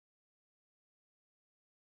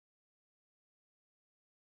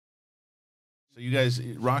You guys,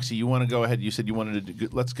 Roxy, you want to go ahead? You said you wanted to.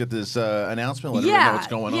 Let's get this announcement. Let everybody know what's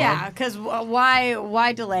going on. Yeah, because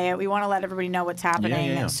why delay it? We want to let everybody know what's happening.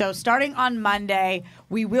 Yeah. So starting on Monday,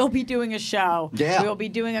 we will be doing a show. Yeah. We will be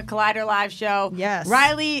doing a Collider Live show. Yes.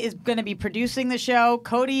 Riley is going to be producing the show.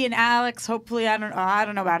 Cody and Alex, hopefully, I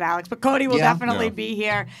don't know about Alex, but Cody will definitely be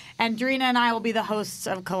here. And Drina and I will be the hosts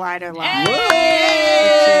of Collider Live.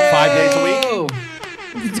 Hey! 5 days a week.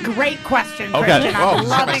 It's a great question, Okay. Christian. Oh, I'm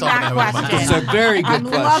loving that question. It's a very good I'm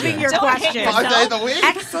question. loving your question. 5 days a week?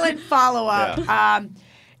 Excellent follow-up. Yeah.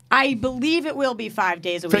 I believe it will be 5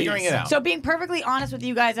 days a week. Figuring it out. So being perfectly honest with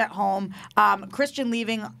you guys at home, Christian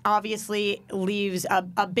leaving obviously leaves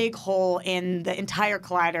a big hole in the entire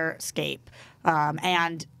Collider scape.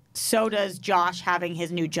 And so does Josh having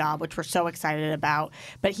his new job, which we're so excited about.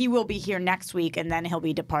 But he will be here next week, and then he'll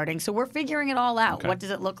be departing. So we're figuring it all out. Okay. What does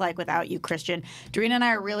it look like without you, Christian? Drina and I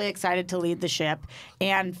are really excited to lead the ship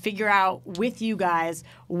and figure out with you guys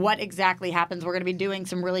what exactly happens. We're going to be doing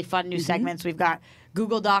some really fun new segments. We've got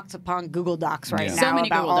Google Docs upon Google Docs right Yeah. now So many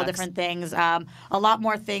about Google all Docs. different things. A lot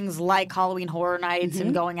more things like Halloween Horror Nights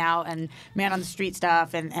and going out and man on the street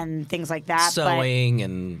stuff and things like that. Sewing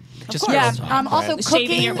and just But, yeah, girl talk. also The cooking.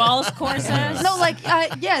 shaving your balls courses. No,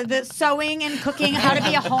 the sewing and cooking, how to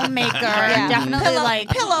be a homemaker. Definitely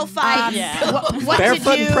pillow fight. what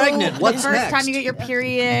Barefoot to and do pregnant, what's the first next? time you get your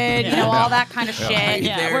period, all that kind of shit.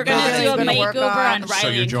 Yeah, we're There gonna it do a Gonna work makeover on. on So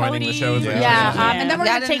Riley you're and joining Cody. the show as well? Yeah, and then we're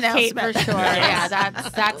That gonna take Kate for announcement. sure. Yeah,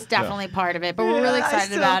 that's definitely part of it. But we're really Yeah, I excited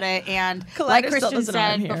still- about it. And Collider like still Christian doesn't know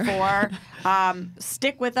I'm said here. before,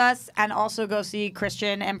 stick with us and also go see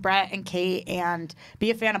Christian and Brett and Kate and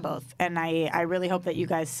be a fan of both. And I really hope that you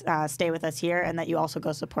guys stay with us here and that you also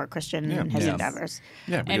go support Christian in his Yes. endeavors.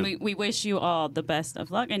 Yeah, And because- we wish you all the best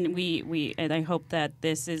of luck, and and I hope that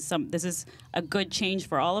this is a good change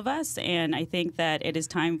for all of us. And I think that it is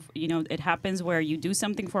time. It happens where you do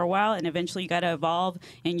something for a while, and eventually you got to evolve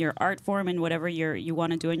in your art form and whatever you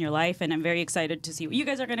want to do in your life. And I'm very excited to see what you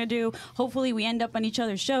guys are going to do. Hopefully, we end up on each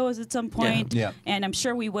other's shows at some point. Yeah. And I'm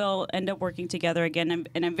sure we will end up working together again.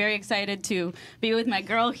 And I'm very excited to be with my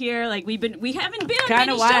girl here. Like we haven't been on Kinda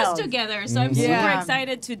many wild. shows together, so I'm super Yeah.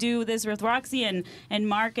 excited to do this with Roxy and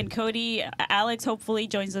Mark and Cody. Alex hopefully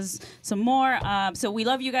joins us some more. So we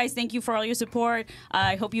love you guys. Thank you for all your support.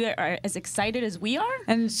 I hope you are as excited as we are.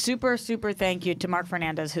 And super, super thank you to Mark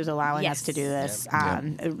Fernandez who's allowing us to do this.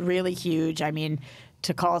 Really huge. I mean,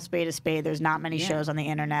 to call a spade, there's not many shows on the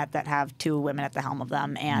internet that have two women at the helm of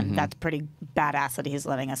them, and that's pretty badass that he's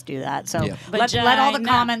letting us do that. So let all the Vagina.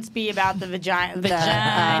 comments be about the vagina,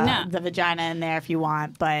 Vagina. the vagina in there if you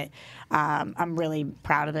want. But I'm really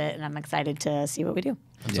proud of it, and I'm excited to see what we do.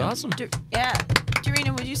 That's awesome. Yeah.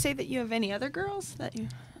 Dorina, would you say that you have any other girls that you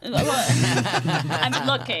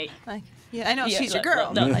Look, Kate. like? Yeah, I know Yeah, she's your look,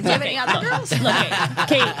 girl. look, Like, do you have okay, any other girls? Look,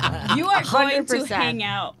 Kate, you are going to 100%. hang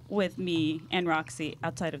out with me and Roxy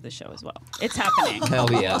outside of the show as well. It's happening. Hell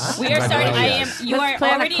yes. We are starting. Hell yes. You Let's are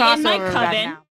plan a already in my crossover event coven. now.